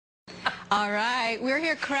All right, we're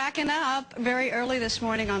here cracking up very early this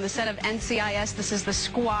morning on the set of NCIS. This is the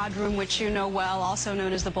squad room, which you know well, also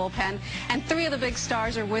known as the bullpen. And three of the big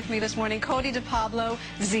stars are with me this morning: Cote de Pablo,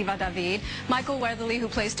 Ziva David, Michael Weatherly, who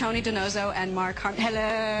plays Tony Donoso, and Mark Harmon.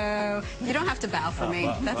 Hello. You don't have to bow for me.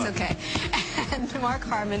 That's okay. And Mark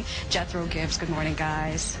Harmon, Jethro Gibbs. Good morning,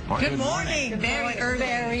 guys. Good morning.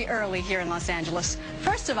 Very early here in Los Angeles.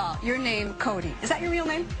 First of all, your name, Cote. Is that your real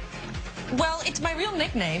name? Well, it's my real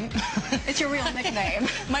nickname. It's your real nickname.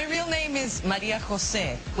 My real name is Maria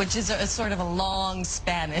Jose, which is a sort of a long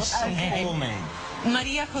Spanish name. Full name?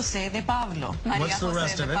 Maria Jose de Pablo. What's the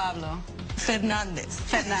rest of it? Fernandez.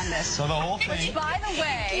 So the whole thing. Which, by the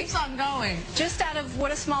way, Keeps on going. just out of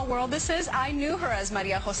what a small world this is, I knew her as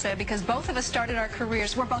Maria Jose because both of us started our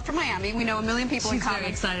careers. We're both from Miami. We know a million people in She's common.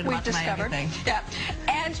 very excited We've about the Miami discovered. thing. Yeah.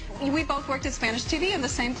 And we both worked at Spanish TV in the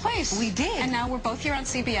same place. We did. And now we're both here on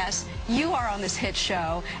CBS. You are on this hit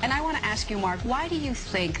show. And I want to ask you, Mark, why do you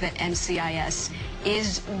think that NCIS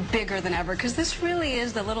is bigger than ever? Because this really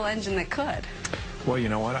is the little engine that could. Well, you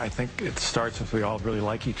know what? I think it starts with we all really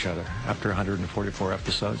like each other. After 144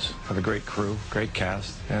 episodes, have a great crew, great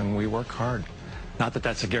cast, and we work hard. Not that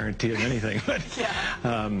that's a guarantee of anything, but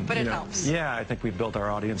But it helps. Yeah, I think we've built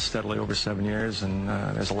our audience steadily over 7 years, and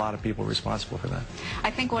there's a lot of people responsible for that.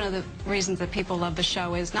 I think one of the reasons that people love the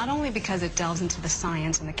show is not only because it delves into the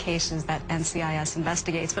science and the cases that NCIS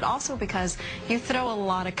investigates, but also because you throw a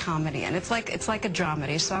lot of comedy in. It's like a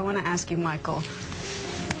dramedy. So I want to ask you, Michael,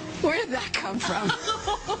 where did that come from?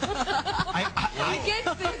 He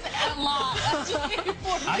gets this a lot.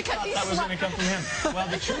 I thought that was going to come from him. Well,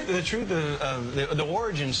 the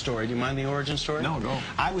origin story. Do you mind the origin story? No, go.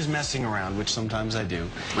 I was messing around, which sometimes I do,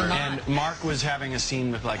 and Mark was having a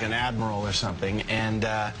scene with like an admiral or something, and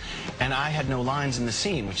I had no lines in the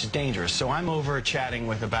scene, which is dangerous. So I'm over chatting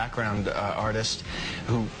with a background artist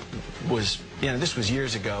who was, this was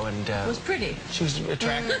years ago, and was pretty. She was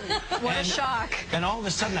attractive. What a shock. And all of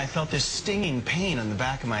a sudden I felt this stinging pain on the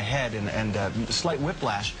back of my head and a slight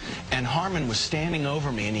whiplash, and Harmon was standing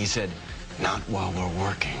over me and he said, "Not while we're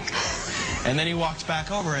working." And then he walked back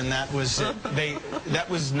over, and that was that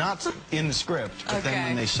was not in the script, but then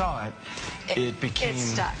when they saw it, it became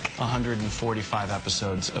 145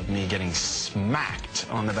 episodes of me getting smacked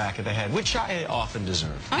on the back of the head, which I often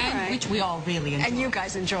deserve. Which we all really enjoy. And you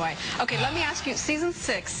guys enjoy. Okay, let me ask you, season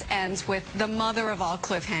 6 ends with the mother of all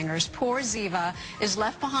cliffhangers. Poor Ziva is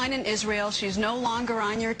left behind in Israel. She's no longer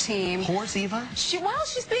on your team. Poor Ziva?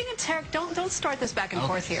 She's being a terror. Don't start this back and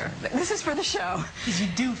forth here. This is for the show. Because you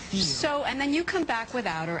do feel. So, and then you come back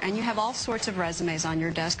without her, and you have all sorts of resumes on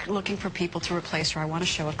your desk looking for people to replace her. I want to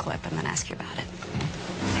show a clip and then ask you about it.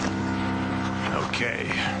 Okay.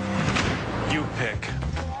 You pick.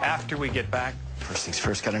 After we get back, First things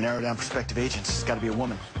first, got to narrow down prospective agents. It's got to be a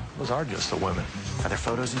woman. those are just the women. Are there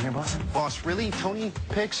photos in here, boss? Boss, really? Tony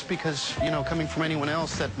picks? Because, coming from anyone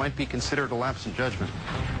else, that might be considered a lapse in judgment.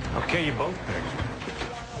 Okay, you both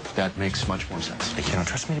picked. That makes much more sense. You don't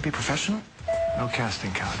trust me to be professional? No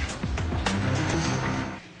casting couch.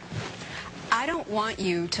 I don't want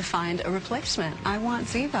you to find a replacement. I want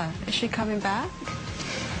Ziva. Is she coming back?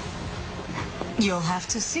 You'll have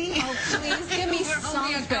to see. Oh, please, give me We're something.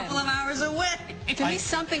 only a couple of hours away. Give me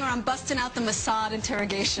something or I'm busting out the Mossad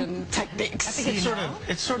interrogation techniques. I think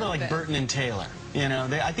it's sort of like Burton and Taylor.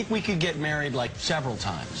 I think we could get married like several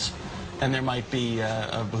times. And there might be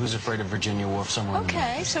Who's Afraid of Virginia Woolf somewhere in the middle.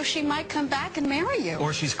 Okay, so she might come back and marry you.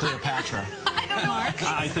 Or she's Cleopatra. Mark?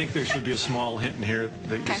 I think there should be a small hint in here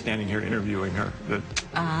that you're standing here interviewing her.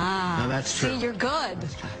 Ah. No, that's true. See, you're good.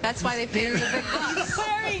 That's why they paid you the big bucks.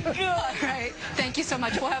 Very good. All right. Thank you so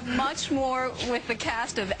much. We'll have much more with the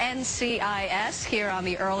cast of NCIS here on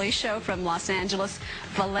the early show from Los Angeles,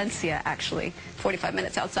 Valencia, actually. 45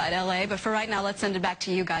 minutes outside L.A. But for right now, let's send it back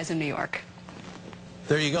to you guys in New York.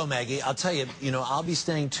 There you go, Maggie. I'll tell you, I'll be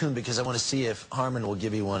staying tuned because I want to see if Harmon will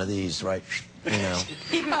give you one of these, right?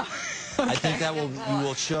 I think that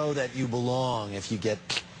will show that you belong if you get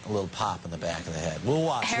a little pop in the back of the head. We'll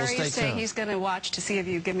watch. Harry we'll stay is saying tuned. he's going to watch to see if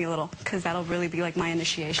you give me a little, because that'll really be like my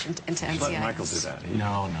initiation into NCIS. Let Michael do that.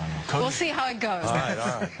 No. We'll see how it goes. All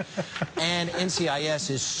right. And NCIS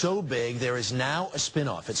is so big, there is now a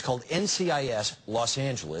spin-off. It's called NCIS Los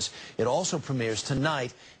Angeles. It also premieres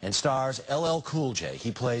tonight and stars LL Cool J. He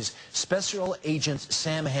plays Special Agent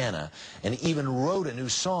Sam Hanna and even wrote a new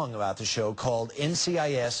song about the show called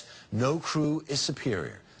NCIS No Crew is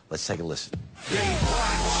Superior. Let's take a listen. There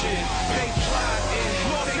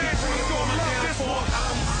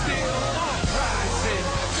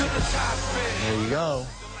you go.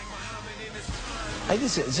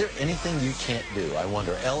 Is there anything you can't do? I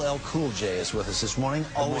wonder. LL Cool J is with us this morning.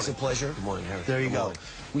 Always a pleasure. Good morning, Harry. There you Good go. morning.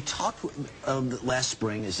 We talked last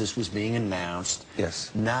spring as this was being announced. Yes.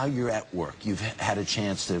 Now you're at work. You've had a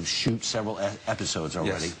chance to shoot several episodes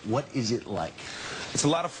already. Yes. What is it like? It's a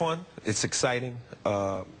lot of fun. It's exciting.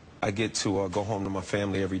 I get to go home to my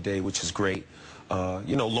family every day, which is great.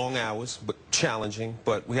 You know, long hours, but challenging.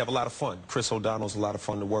 But we have a lot of fun. Chris O'Donnell's a lot of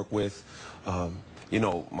fun to work with. You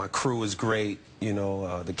know, my crew is great. You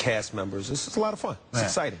know, the cast members. It's a lot of fun. It's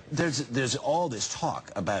exciting. There's all this talk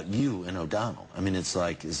about you and O'Donnell. I mean, it's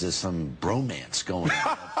like, is there some bromance going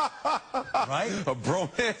on? Right? A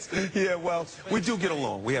bromance? Yeah, well, we do get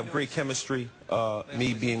along. We have great chemistry.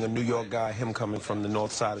 Me being a New York guy, him coming from the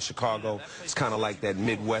north side of Chicago. It's kind of like that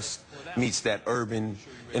Midwest meets that urban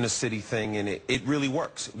inner city thing, and it really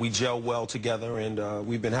works. We gel well together, and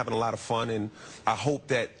we've been having a lot of fun, and I hope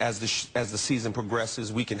that as the season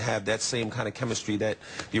progresses, we can have that same kind of chemistry that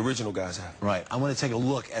the original guys have. Right. I want to take a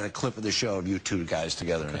look at a clip of the show of you two guys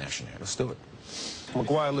together in action here. Let's do it.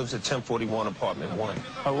 McGuire lives at 1041 apartment 1.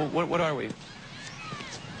 Oh, what are we?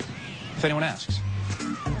 If anyone asks.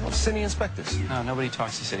 City inspectors. No, nobody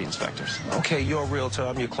talks to city inspectors. Okay, you're a realtor.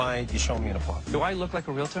 I'm your client. You show me an apartment. Do I look like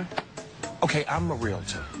a realtor? Okay, I'm a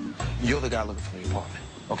realtor. You're the guy looking for the apartment.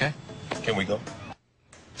 Okay? Can we go?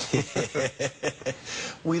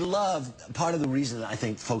 We love, part of the reason I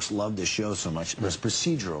think folks love this show so much is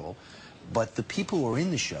procedural, but the people who are in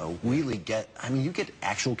the show really get, I mean, you get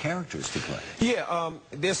actual characters to play. Yeah,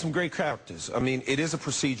 there's some great characters. I mean, it is a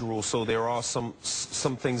procedural, so there are some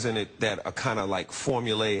things in it that are kind of like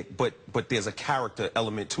formulaic, but there's a character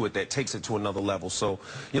element to it that takes it to another level. So,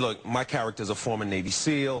 you know, my character's a former Navy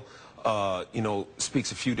SEAL. You know,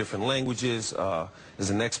 speaks a few different languages, is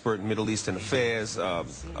an expert in Middle Eastern affairs.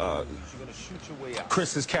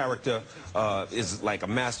 Chris's character is like a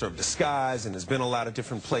master of disguise and has been a lot of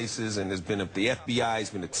different places and has been at the FBI, he's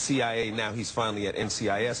been at the CIA, now he's finally at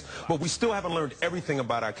NCIS. But we still haven't learned everything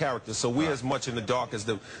about our characters, so we're as much in the dark as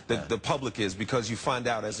the public is, because you find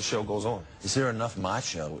out as the show goes on. Is there enough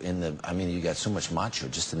macho in the, I mean, you got so much macho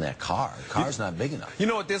just in that car. The car's not big enough. You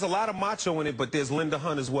know what, there's a lot of macho in it, but there's Linda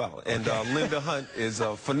Hunt as well. And Linda Hunt is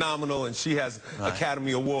phenomenal, and she has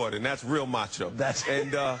Academy Award, and that's real macho. That's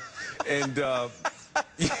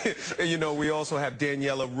you know, we also have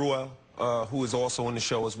Daniela Ruel, who is also on the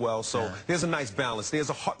show as well. So there's a nice balance. There's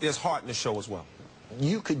heart in the show as well.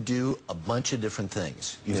 You could do a bunch of different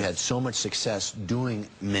things. You've had so much success doing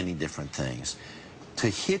many different things. To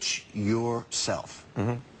hitch yourself,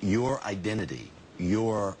 your identity,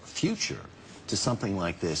 your future to something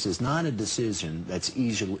like this is not a decision that's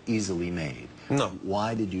easily made. No.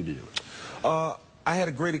 Why did you do it? I had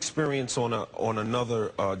a great experience on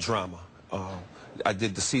another drama. I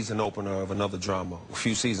did the season opener of another drama a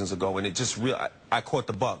few seasons ago, and it just I caught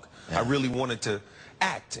the bug. I really wanted to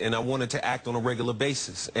act, and I wanted to act on a regular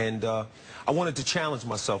basis, and I wanted to challenge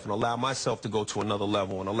myself and allow myself to go to another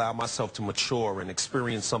level and allow myself to mature and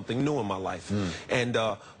experience something new in my life. And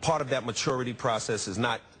part of that maturity process is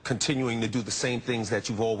not continuing to do the same things that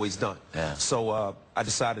you've always done. So I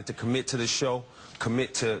decided to commit to this show,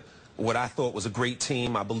 commit to what I thought was a great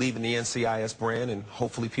team. I believe in the NCIS brand, and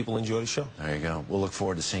hopefully people enjoy the show. There you go. We'll look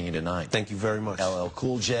forward to seeing you tonight. Thank you very much. LL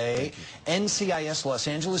Cool J. NCIS Los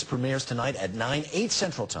Angeles premieres tonight at 9/8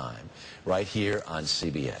 Central Time, right here on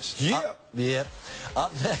CBS. Yeah.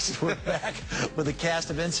 Up next, we're back with the cast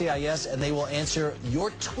of NCIS, and they will answer your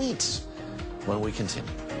tweets when we continue.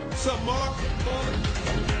 What's up, Mark?